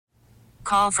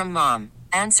Call from mom.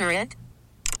 Answer it.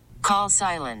 Call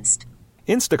silenced.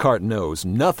 Instacart knows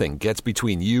nothing gets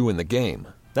between you and the game.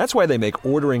 That's why they make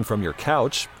ordering from your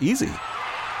couch easy.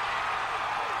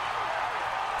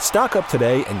 Stock up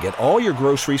today and get all your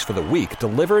groceries for the week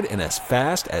delivered in as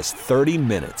fast as 30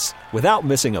 minutes without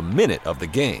missing a minute of the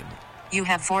game. You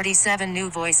have 47 new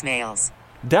voicemails.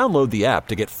 Download the app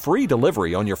to get free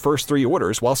delivery on your first 3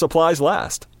 orders while supplies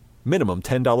last. Minimum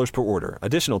 $10 per order.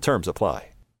 Additional terms apply.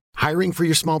 Hiring for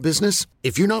your small business?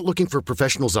 If you're not looking for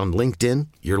professionals on LinkedIn,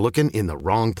 you're looking in the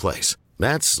wrong place.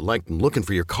 That's like looking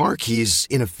for your car keys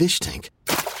in a fish tank.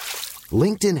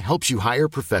 LinkedIn helps you hire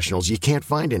professionals you can't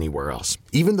find anywhere else,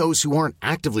 even those who aren't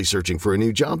actively searching for a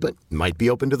new job but might be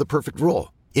open to the perfect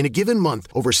role. In a given month,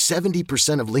 over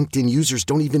 70% of LinkedIn users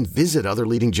don't even visit other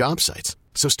leading job sites.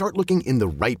 So start looking in the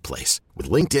right place. With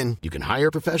LinkedIn, you can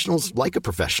hire professionals like a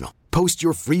professional. Post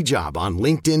your free job on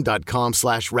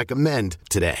linkedin.com/recommend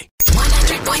today.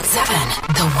 100.7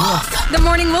 The Wolf. The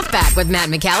Morning Wolf Pack with Matt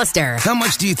McAllister. How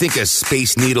much do you think a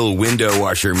Space Needle window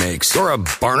washer makes? Or a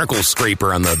barnacle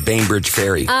scraper on the Bainbridge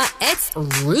Ferry? It's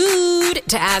rude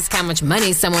to ask how much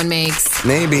money someone makes.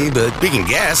 Maybe, but we can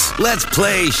guess. Let's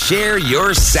play Share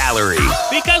Your Salary.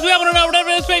 Because we want to know whatever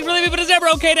this makes for living, but it's never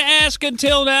okay to ask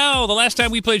until now. The last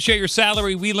time we played Share Your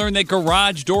Salary, we learned that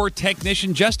garage door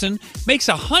technician Justin makes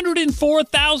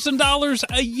 $104,000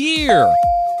 a year.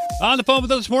 On the phone with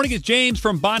us this morning is James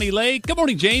from Bonnie Lake. Good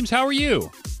morning, James. How are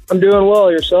you? I'm doing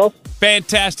well. Yourself?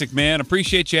 Fantastic, man.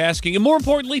 Appreciate you asking. And more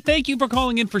importantly, thank you for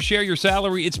calling in for Share Your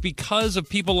Salary. It's because of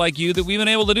people like you that we've been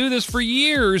able to do this for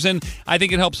years, and I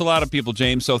think it helps a lot of people,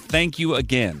 James. So thank you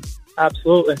again.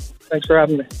 Absolutely. Thanks for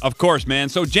having me. Of course, man.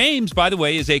 So James, by the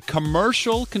way, is a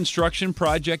commercial construction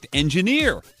project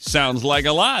engineer. Sounds like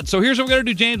a lot. So here's what we're going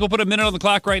to do, James. We'll put a minute on the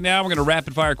clock right now. We're going to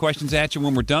rapid fire questions at you.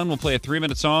 When we're done, we'll play a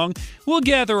 3-minute song. We'll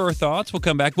gather our thoughts. We'll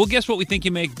come back. We'll guess what we think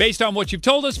you make based on what you've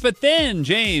told us. But then,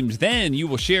 James, you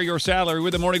will share your salary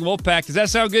with the Morning Wolf Pack. Does that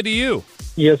sound good to you?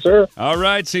 Yes, sir. All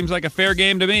right. Seems like a fair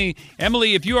game to me.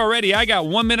 Emily, if you are ready, I got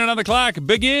 1 minute on the clock.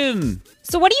 Begin.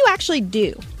 So what do you actually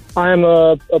do? I'm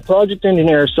a project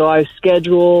engineer, so I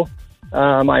schedule,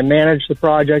 I manage the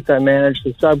project, I manage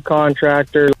the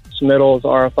subcontractors, submittals,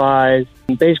 RFIs,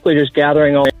 and basically just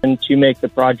gathering all in to make the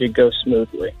project go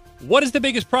smoothly. What is the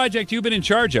biggest project you've been in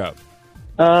charge of?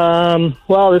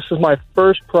 Well, this is my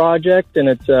first project, and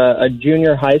it's a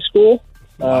junior high school,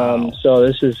 so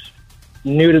this is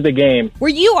new to the game. Were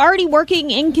you already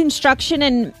working in construction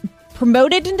and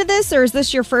promoted into this, or is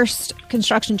this your first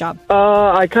construction job?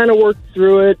 I kind of worked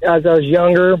through it as I was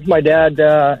younger. My dad,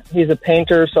 he's a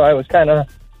painter, so I was kind of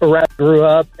around, grew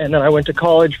up, and then I went to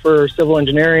college for civil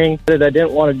engineering. I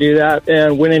didn't want to do that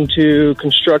and went into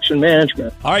construction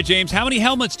management. All right, James, how many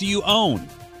helmets do you own?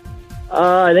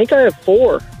 I think I have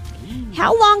 4.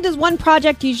 How long does one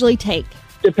project usually take?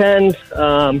 Depends.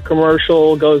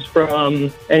 Commercial goes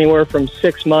from anywhere from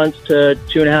 6 months to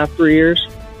 2.5, 3 years.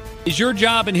 Is your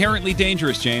job inherently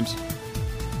dangerous, James?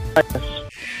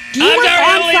 Do you work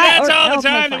on-site? That's all the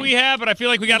time that we have, but I feel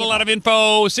like we got a lot of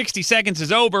info. 60 seconds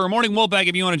is over. Morning Wolfpack,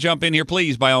 if you want to jump in here,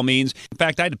 please, by all means. In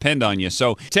fact, I depend on you.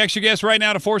 So text your guest right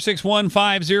now to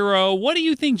 46150. What do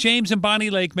you think James in Bonnie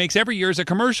Lake makes every year as a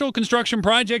commercial construction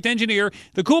project engineer?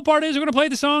 The cool part is we're going to play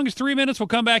the song. It's 3 minutes. We'll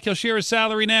come back. He'll share his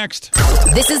salary next.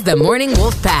 This is the Morning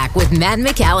Wolfpack with Matt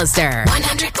McAllister.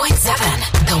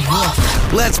 100.7 The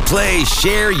Wolf. Let's play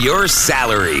Share Your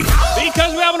Salary.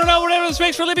 Because we want to know whatever this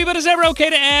makes for a living, but it's never okay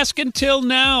to ask until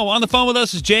now. On the phone with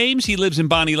us is James. He lives in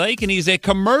Bonnie Lake, and he's a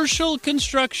commercial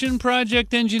construction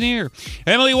project engineer.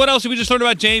 Emily, what else did we just learn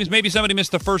about James? Maybe somebody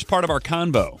missed the first part of our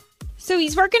convo. So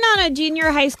he's working on a junior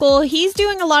high school. He's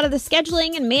doing a lot of the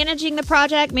scheduling and managing the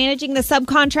project, managing the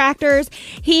subcontractors.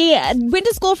 He went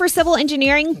to school for civil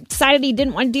engineering, decided he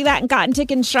didn't want to do that and got into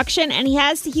construction, and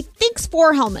he thinks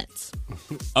 4 helmets.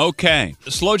 Okay.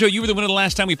 Slojo, you were the winner the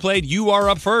last time we played. You are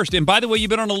up first. And by the way, you've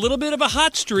been on a little bit of a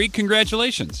hot streak.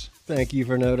 Congratulations. Thank you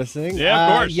for noticing. Yeah,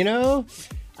 of course. You know,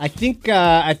 I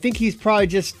think he's probably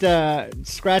just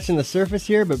scratching the surface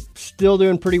here, but still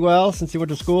doing pretty well since he went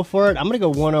to school for it. I'm going to go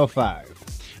 105.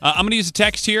 I'm going to use a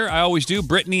text here. I always do.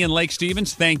 Brittany and Lake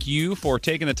Stevens, thank you for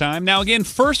taking the time. Now, again,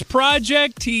 first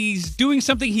project, he's doing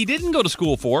something he didn't go to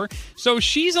school for. So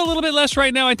she's a little bit less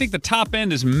right now. I think the top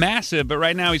end is massive, but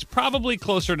right now he's probably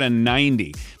closer to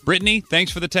 90. Brittany,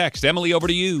 thanks for the text. Emily, over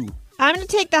to you. I'm going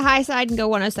to take the high side and go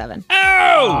 107.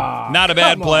 Oh! Not a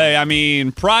bad play. I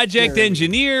mean, project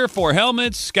engineer for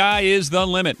helmets, sky is the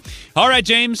limit. All right,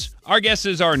 James, our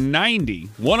guesses are 90,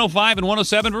 105, and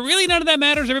 107, but really none of that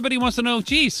matters. Everybody wants to know,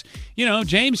 geez,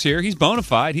 James here, he's bona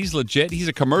fide, he's legit, he's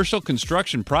a commercial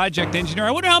construction project engineer.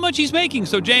 I wonder how much he's making.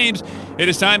 So, James, it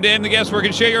is time to end the guesswork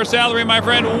and share your salary, my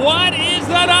friend. What is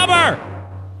the number?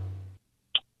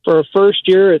 For a first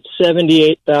year, it's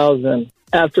 $78,000.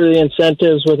 After the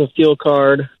incentives with a fuel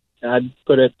card, I'd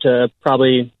put it to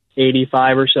probably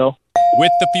 85 or so.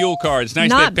 With the fuel card. It's nice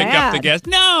Not they pick bad. up the gas.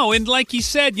 No, and like he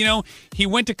said, he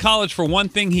went to college for one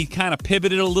thing. He kind of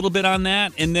pivoted a little bit on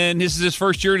that, and then this is his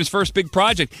first year and his first big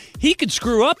project. He could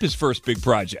screw up his first big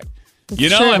project. Do you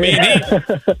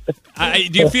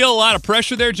feel a lot of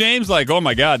pressure there, James? Like, oh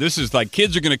my God, this is like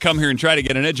kids are going to come here and try to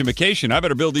get an education. I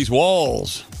better build these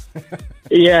walls.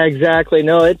 Yeah, exactly.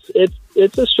 No,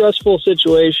 it's a stressful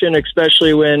situation,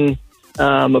 especially when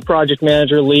a project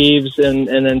manager leaves and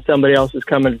then somebody else is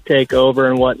coming to take over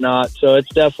and whatnot. So it's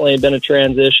definitely been a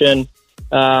transition,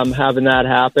 having that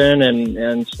happen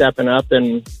and stepping up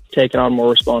and taking on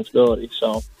more responsibility.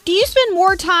 So, Do you spend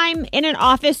more time in an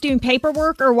office doing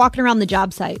paperwork or walking around the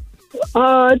job site?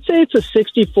 I'd say it's a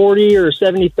 60-40 or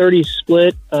 70-30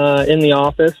 split in the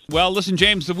office. Well, listen,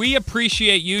 James, we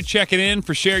appreciate you checking in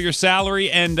for Share Your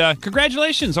Salary, and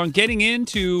congratulations on getting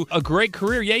into a great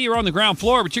career. Yeah, you're on the ground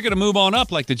floor, but you're going to move on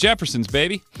up like the Jeffersons,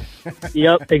 baby.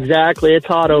 Yep, exactly. It's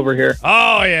hot over here.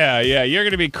 Oh, yeah. You're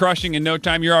going to be crushing in no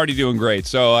time. You're already doing great.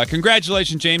 So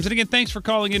congratulations, James. And again, thanks for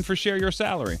calling in for Share Your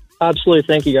Salary. Absolutely.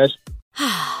 Thank you, guys.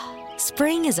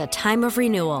 Spring is a time of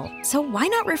renewal, so why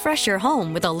not refresh your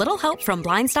home with a little help from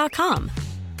Blinds.com?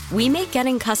 We make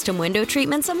getting custom window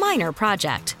treatments a minor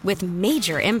project with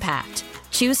major impact.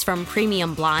 Choose from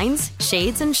premium blinds,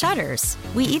 shades, and shutters.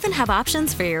 We even have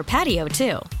options for your patio,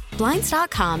 too.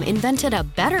 Blinds.com invented a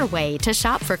better way to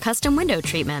shop for custom window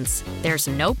treatments. There's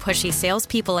no pushy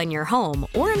salespeople in your home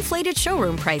or inflated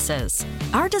showroom prices.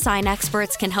 Our design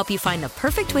experts can help you find the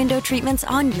perfect window treatments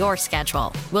on your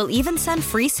schedule. We'll even send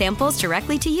free samples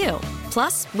directly to you.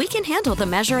 Plus, we can handle the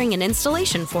measuring and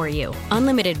installation for you.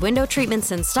 Unlimited window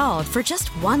treatments installed for just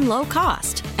one low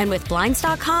cost. And with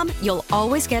Blinds.com, you'll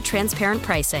always get transparent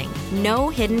pricing. No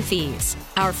hidden fees.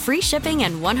 Our free shipping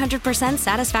and 100%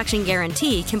 satisfaction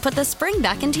guarantee can put the spring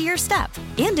back into your step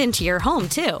and into your home,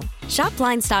 too. Shop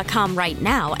Blinds.com right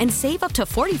now and save up to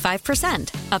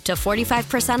 45%. Up to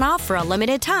 45% off for a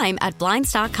limited time at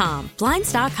Blinds.com.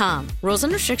 Blinds.com. Rules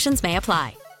and restrictions may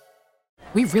apply.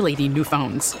 We really need new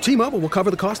phones. T-Mobile will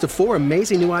cover the cost of 4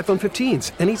 amazing new iPhone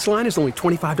 15s, and each line is only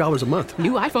 $25 a month.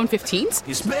 New iPhone 15s?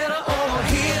 It's better over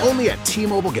here. Only at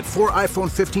T-Mobile, get 4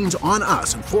 iPhone 15s on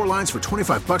us and 4 lines for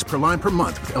 $25 per line per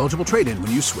month with eligible trade-in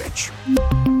when you switch.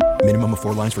 Minimum of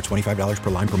 4 lines for $25 per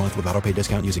line per month with autopay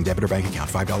discount using debit or bank account.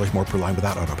 $5 more per line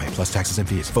without autopay, plus taxes and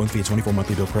fees. Phone fee at 24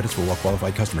 monthly bill credits for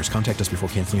well-qualified customers. Contact us before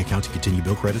canceling account to continue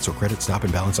bill credits or credit stop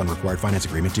and balance on required finance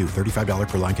agreement due. $35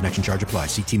 per line connection charge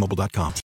applies. See T-Mobile.com.